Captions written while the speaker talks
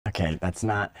Okay, that's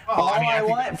not. All I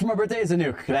want for my birthday is a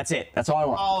nuke. That's it. That's all I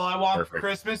want. All I want for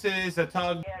Christmas is a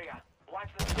tug.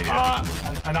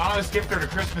 Anonymous gifter to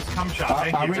Christmas cum shot.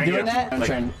 Thank you. Are we doing that? Like,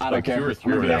 I don't care. Two or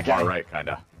three over there, far right,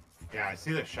 kinda. Yeah, I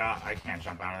see the shot. I can't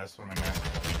jump out of this one.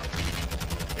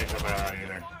 Can't jump out of that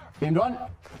either. Beamed one.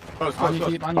 Close.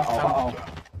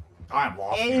 I'm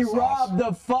lost. Hey, Rob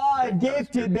the 5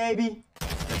 gifted, baby.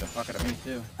 Get the fuck out of me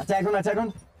too. I tagged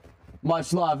one.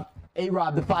 Much love. Hey,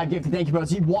 Rob the 5 gifted. Thank you, bro.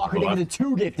 Z Walker into the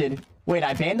 2 gifted. Wait,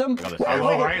 I banned him? Wait,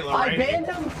 I banned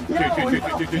him? Yo,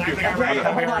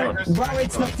 bro,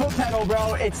 it's the foot pedal,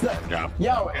 bro. It's the...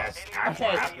 Yo,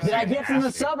 okay, did I gift him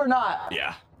the sub or not?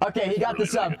 Yeah. Okay, he got the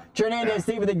sub. Hernandez,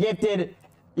 thank you for the gifted.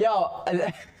 Yo.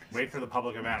 Wait for the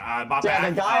public event. Yeah,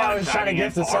 the guy I was trying to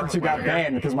gift the sub to got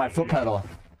banned because of my foot pedal.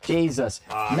 Jesus.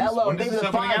 Mello, thank you for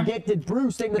the 5 gifted.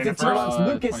 Bruce, thank you for the 15 months.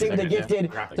 Lucas, thank you for the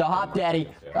gifted. To Hop Daddy.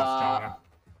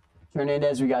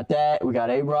 Hernandez, we got that. We got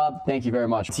A-Rob. Thank you very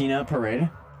much. Tina Parade.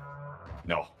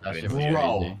 No.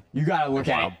 Bro, you gotta look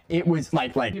at it. It was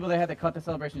like people, they had to cut the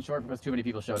celebration short because too many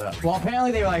people showed up. Well,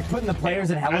 apparently they were like putting the players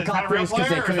in helicopters because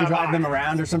they couldn't drive them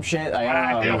around or some shit.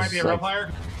 I don't know. It might be a real player.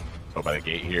 Go by the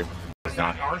gate here. It's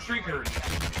not our streak or...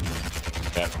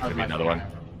 Yeah, could be another one.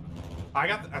 I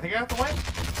think I got the win.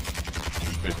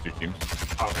 There's 2 teams.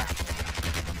 Okay.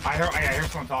 I hear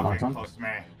someone talking close to me.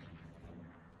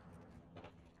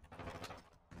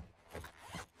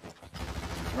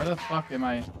 Where the fuck am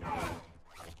I?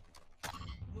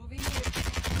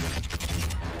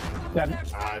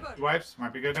 Wipes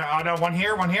might be good now. Oh no, one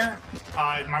here.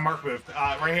 My mark moved.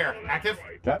 Right here, active.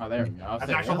 Oh, there we go.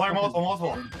 That's actual player, multiple.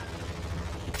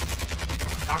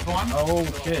 Knocked one. Oh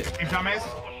shit. Team shot Mace.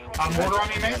 Mortar on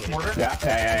me, Mace. Mortar.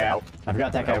 Yeah. I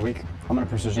forgot that guy weak. I'm gonna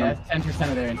precision him. Yeah, 10%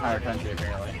 of their entire country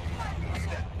apparently.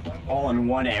 All in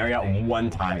one area, one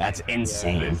time. That's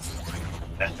insane.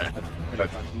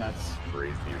 That's nuts.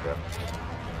 Crazy, bro.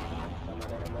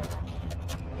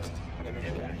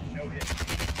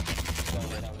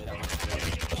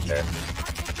 Okay.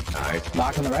 Nice.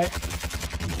 Knock on the right.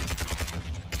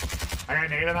 I got a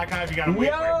nade on that guy. If you got a wait.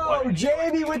 Yo,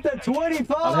 Jamie with the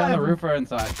 25. I was on the roof or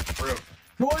inside. Roof.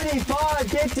 25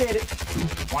 gifted.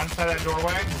 One side of that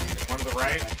doorway. One to the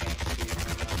right.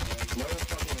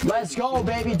 Let's go,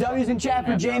 baby. W's in chat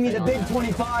for Jamie, the big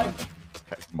 25.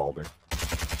 Okay, Mulder.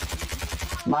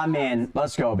 My man,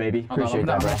 let's go, baby. Appreciate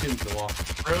that, bro.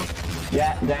 Roof.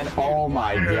 Yeah, then, oh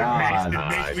my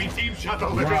god. We team shot the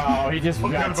Bro, he just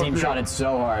got team shotted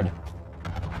so hard.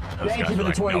 Thank you for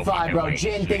the 25, bro.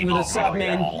 Jin, thank you for the sub,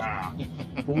 man.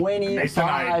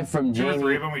 25 from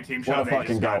Jamie. What a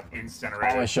fucking go.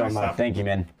 Always show him up. Thank you,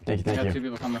 man. Thank you. Got 2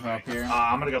 people coming up here.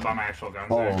 I'm gonna go buy my actual guns.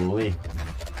 Holy.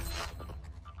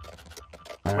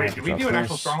 Wait, did we do an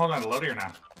actual stronghold on the loadie or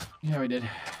not? Yeah, we did.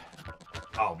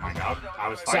 Oh my god. I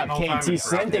was What's up, KT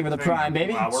Sin? Thank you for the prime,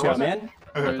 baby. What's up, man?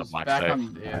 Back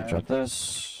on, yeah. Drop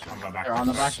this. They're on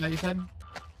the back side, you said?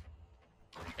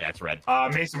 Yeah, it's red.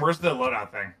 Mason, where's the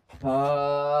loadout thing?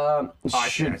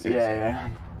 Should, yeah.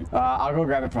 I'll go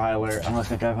grab it for high alert. I don't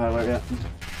think I have high alert yet.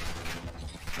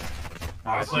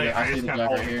 Honestly, I just kept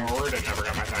holding forward and never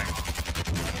got my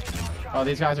thing. Oh,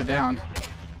 these guys are down.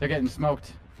 They're getting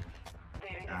smoked.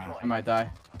 I might die.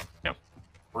 Yep.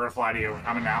 We're gonna fly to you. We're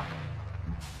coming now.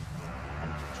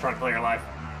 Just trying to play your life.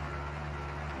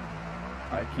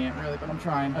 I can't really, but I'm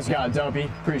trying. Let's go, Dopey.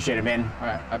 Appreciate it, man.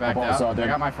 Alright, I backed out. I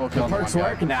got my full kill. The perks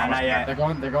work? Nah, not yet. They're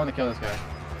going to kill this guy.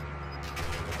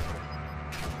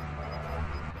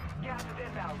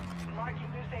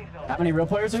 How many real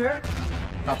players are here?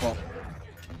 Couple.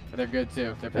 But they're good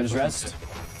too. They're just rest.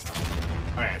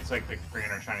 Okay, it's like the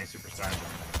Korean or Chinese superstar.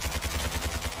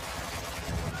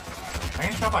 I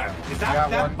can shot by him. Is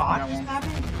that bot just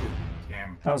happened?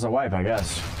 Damn. That was a wipe, I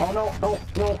guess. Oh no.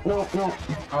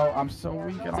 Oh, I'm so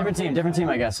weak. Different team,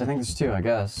 I guess. I think there's 2, I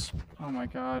guess. Oh my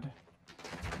god.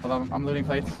 Hold on, I'm looting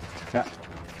plates. Yeah.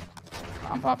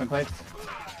 I'm popping plates.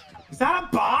 Is that a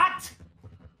bot?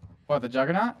 What, the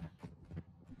Juggernaut?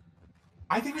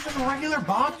 I think it's just a regular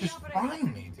bot just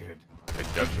frying me, dude. The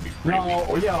jug should be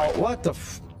No, yo, what the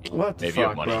fuck,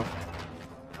 bro?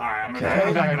 Alright, I'm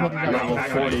gonna level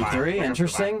 43,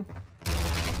 interesting.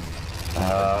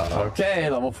 Okay,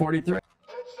 level 43.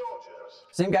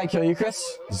 Same guy kill you, Chris?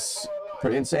 It's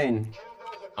pretty insane.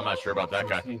 I'm not sure about that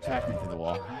guy. He attacked me through the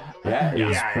wall. Yeah,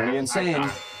 he's pretty insane.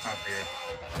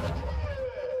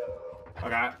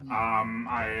 Okay,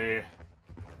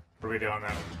 what are we doing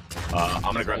then? I'm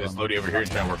gonna grab this loadie over here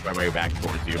and try and work my way back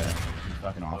towards you. Yeah.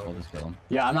 Fucking awful, just kill him.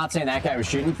 Yeah, I'm not saying that guy was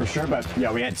shooting for sure, but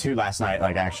yeah, we had 2 last night,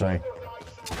 like actually.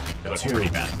 They look pretty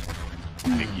bad.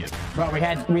 Bro,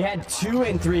 we had 2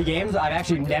 in 3 games. I've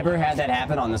actually never had that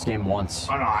happen on this game once.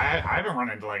 Oh no, I haven't run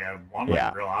into like a one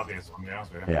like real obvious one. Yeah.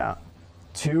 Yeah.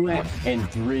 2 in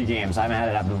 3 games. I haven't had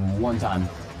it happen 1 time.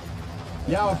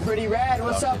 Yo, pretty rad.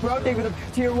 What's up, bro? Thank you for the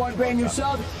tier 1 brand new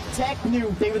sub. Tech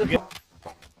new. Thank you for the.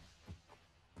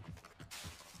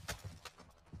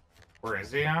 Where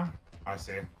is he now? I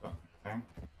see. Okay.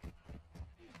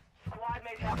 Squad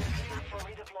mates have been cleared for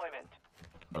redeployment.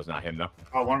 That was not him though.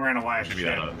 Oh, one ran away. That should be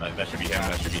that. That should be him.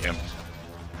 That should be him.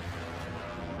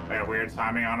 I got weird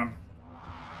timing on him.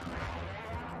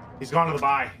 He's gone to the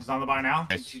buy. He's on the buy now.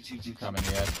 Coming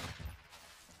yet.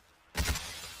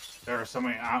 There are so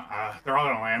many. They're all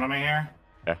gonna land on me here.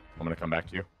 Yeah, I'm gonna come back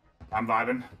to you. I'm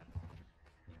vibing.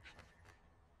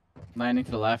 Landing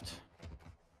to the left.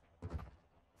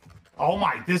 Oh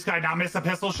my! This guy not missed a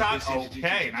pistol shot.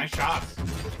 Okay, nice shots.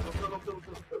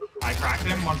 I cracked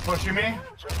him. One's pushing me.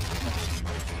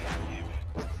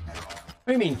 What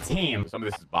do you mean, team? Some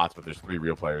of this is bots, but there's 3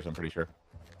 real players. I'm pretty sure.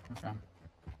 Okay.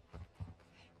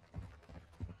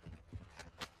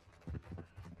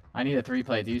 I need a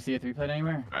 3-plate. Do you see a 3-plate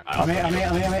anywhere? I'm in.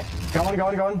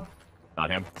 Going.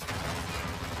 Not him.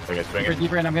 Okay, swing it.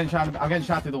 Deeper in. I'm getting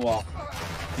shot through the wall.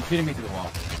 He's shooting me through the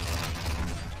wall.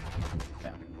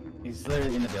 Yeah. He's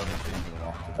literally in the building shooting through the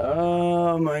wall.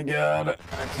 Oh my god.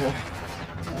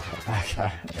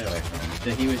 Okay. Get away from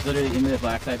him. He was literally in the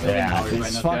black side building. Yeah, He's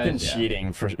he's fucking cheating.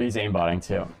 He's aimbotting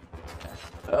too.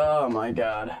 Oh my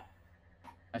god.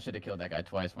 I should have killed that guy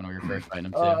twice when we were first fighting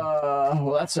him too.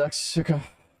 Well that sucks. Okay.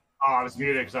 Oh, I was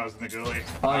muted because I was in the ghoulie.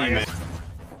 Oh, you missed.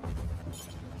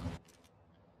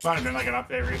 Might have been like an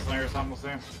update recently or something.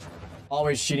 We'll see.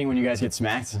 Always cheating when you guys get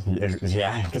smacked.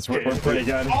 Yeah, because we're pretty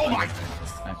good. Oh my!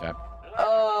 Nice job.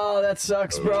 Oh, that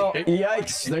sucks, bro.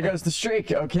 Yikes. There goes the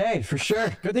streak. Okay, for sure.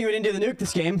 Good thing we didn't do the nuke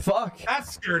this game. Fuck. That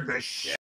scared the shit.